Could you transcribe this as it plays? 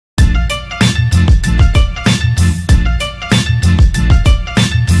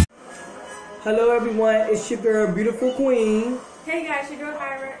Hello everyone, it's your girl, Beautiful Queen. Hey guys, your girl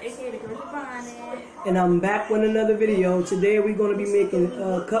Hyra, aka the girl with bonnet. And I'm back with another video. Today we're going to be making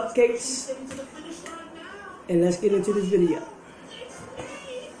cupcakes. And let's get into this video.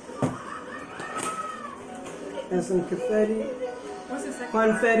 Got some confetti. What's the second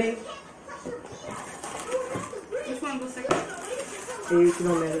Funfetti. Which one goes second? It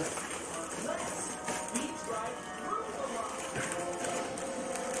don't matter.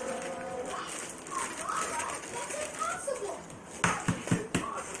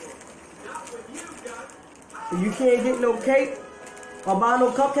 If you can't get no cake or buy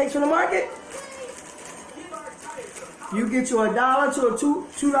no cupcakes from the market, you get you $1 to a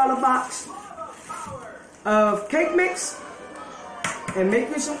 $2 box of cake mix and make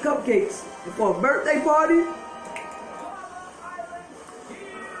you some cupcakes for a birthday party.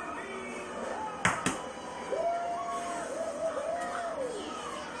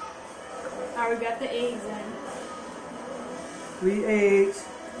 Alright, we got the eggs in. 3 eggs,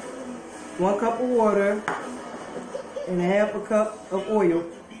 1 cup of water, and ½ a cup of oil.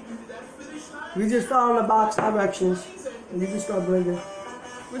 We just follow the box directions and you can start blending.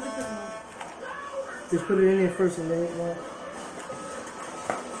 Where's the cooking one? Just put it in there first and then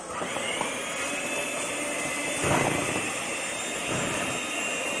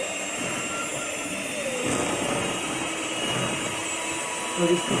so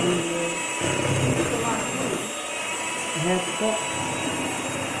just put it in there. ½ a cup.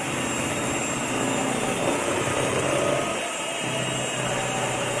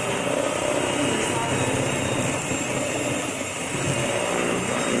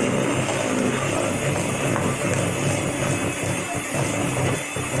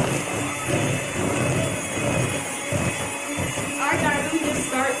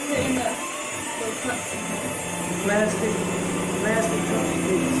 Plastic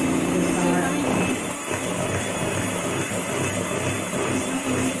cupcakes inside.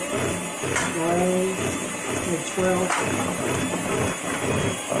 1 and 12.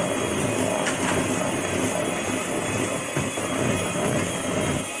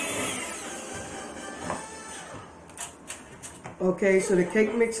 Okay, so the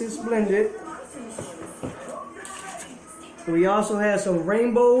cake mix is blended. We also have some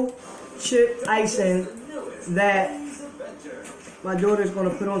rainbow chip icing that my daughter is going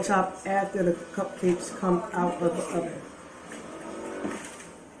to put on top after the cupcakes come out of the oven.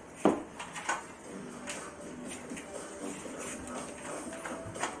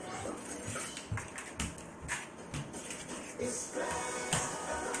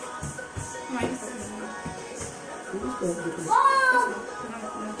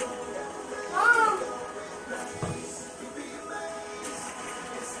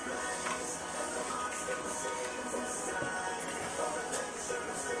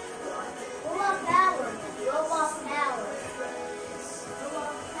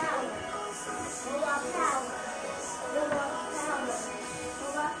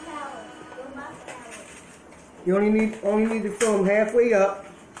 You only need to fill them halfway up.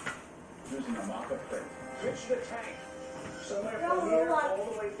 Using a mock-up frame. Pitch the tank. Somewhere from here all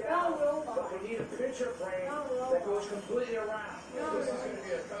the way down. But we need a picture frame that goes completely around. This is going to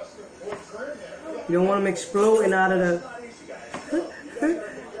be a custom frame there. You don't want them exploding out of the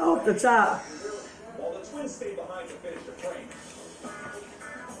off the top. While the twins stay behind to finish the frame.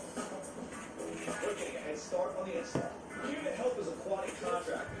 We're getting a head start on the install. Here to help is aquatic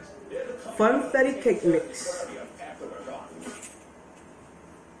contractors. Funfetti cake mix.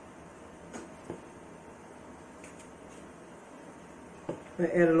 I'm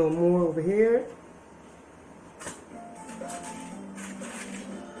gonna add a little more over here.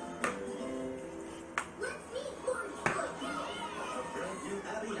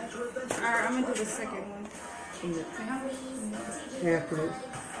 Alright, I'm gonna do the second one. After this.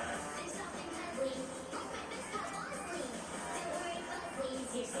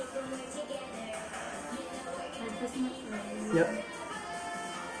 Yep.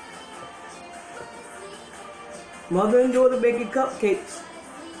 Mother and daughter making cupcakes.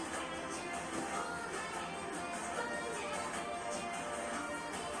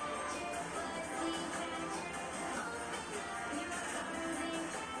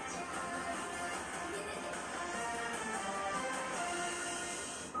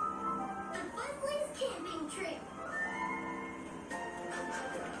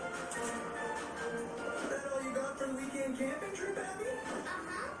 Camping trip, Abby?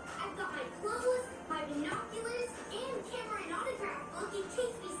 I've got my clothes, my binoculars, and camera and autograph book in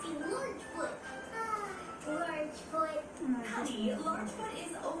case we see Largefoot. Largefoot. Honey, Largefoot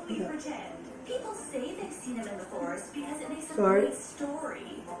is only pretend. People say they've seen him in the forest because it makes a Sorry. great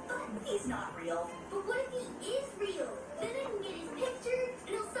story. But he's not real. But what if he is real? Then I can get his picture, and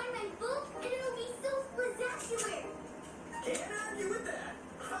he'll sign my book, and it'll be so spectacular. Can't argue with that.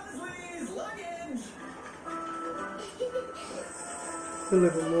 Huxley's luggage.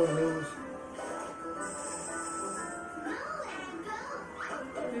 Deliver more news.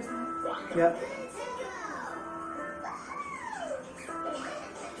 This one. Yep.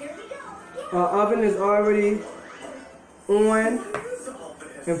 Our oven is already on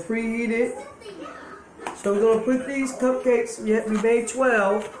and preheated. So we're gonna put these cupcakes, we made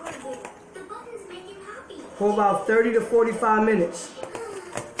 12, for about 30 to 45 minutes.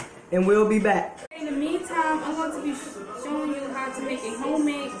 And we'll be back. In the meantime, I'm going to be showing you how to make a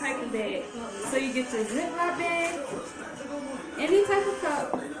homemade piping bag. So you get your Ziploc bag, any type of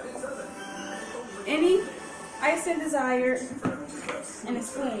cup, any icing desired, and a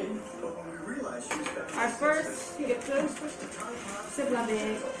spoon. Alright, first you get the Ziploc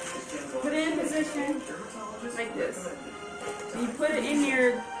bag, put it in position like this. And you put it in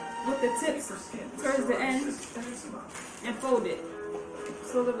there with the tips towards the end and fold it.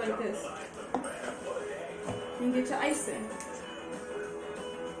 So look like this. Then get your icing.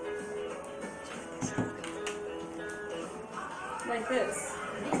 Like this.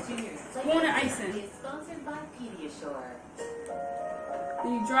 Spoon and icing. Sponsored by Pediasure.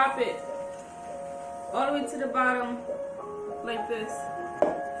 Then you drop it all the way to the bottom like this.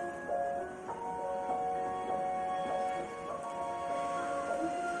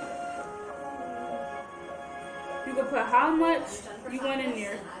 You can put how much you want in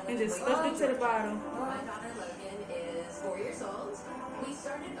there and just stuff it to the bottom. My daughter Logan is 4 years old. We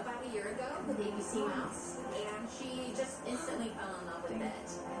started about a year ago with ABC Mouse, and she just instantly fell in love with it.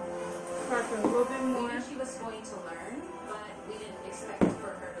 Part a little bit We more. knew she was going to learn, but we didn't expect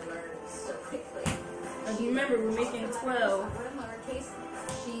for her to learn so quickly. And remember, we're making 12. In lowercase,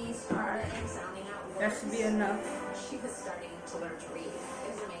 she started sounding out words. That should be enough. She was starting to learn to read.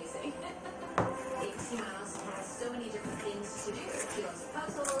 It was amazing. ABC Mouse has so many different things to do. She loves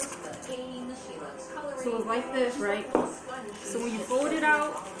puzzles, she loves games, she loves coloring. So it's like this, right? So when you fold it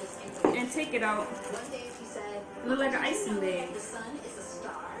out and take it out, One day she said, it look like an icing bag. the sun is a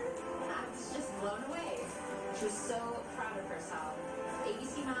star. I was just blown away. She was so proud of herself.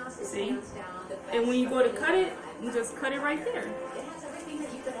 ABC Mouse is See? hands down the best. And when you go to cut it, you just cut it right there. It has everything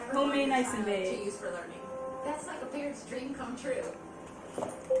that you could ever Homemade want icing to bag. use for learning. That's like a parent's dream come true.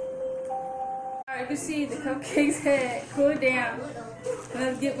 Alright, you see the cupcakes had cooled down.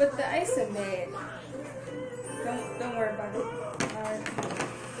 Let's get with the icing bag. Don't worry about it. Alright.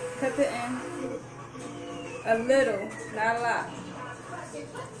 Cut the end. A little, not a lot.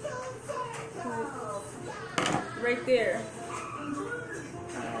 Right there.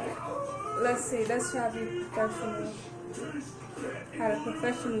 Alright. Let's see, let's try to be professional. How the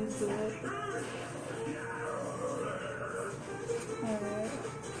professionals do it. Alright.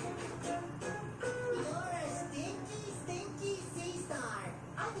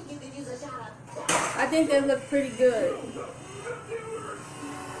 I think they look pretty good.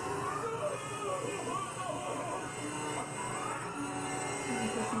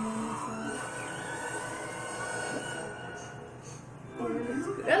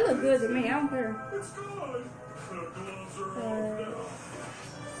 That look good to me. I don't care.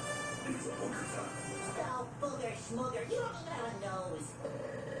 You don't even have a nose.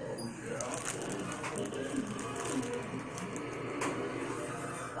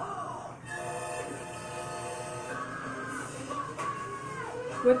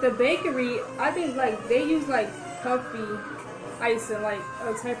 With the bakery, I think like they use like puffy icing, like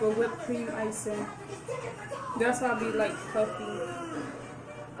a type of whipped cream icing. That's why I be like puffy.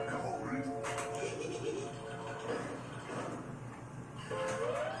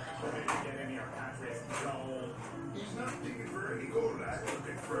 He's not digging for any gold. I'm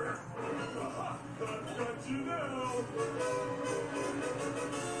looking for. That's what you know.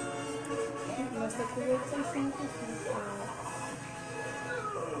 Must have created something.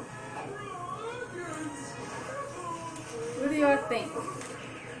 What do y'all think?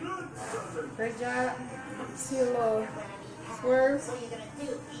 Great job. See a little swerve.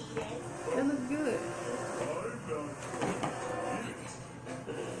 That looks good.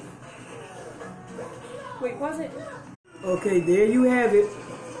 Wait, was it? Okay, there you have it.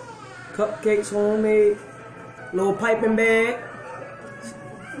 Cupcakes homemade. Little piping bag.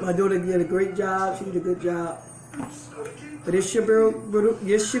 My daughter did a great job. She did a good job. But it's your girl,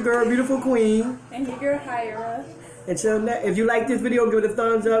 beautiful queen. And your girl Hyra. Until next, if you like this video, give it a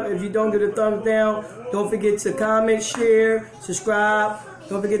thumbs up. If you don't, give it a thumbs down. Don't forget to comment, share, subscribe.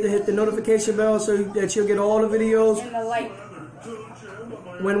 Don't forget to hit the notification bell so that you'll get all the videos And the like.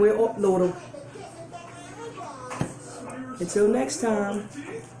 when we upload them. Until next time,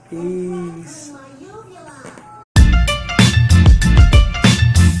 peace.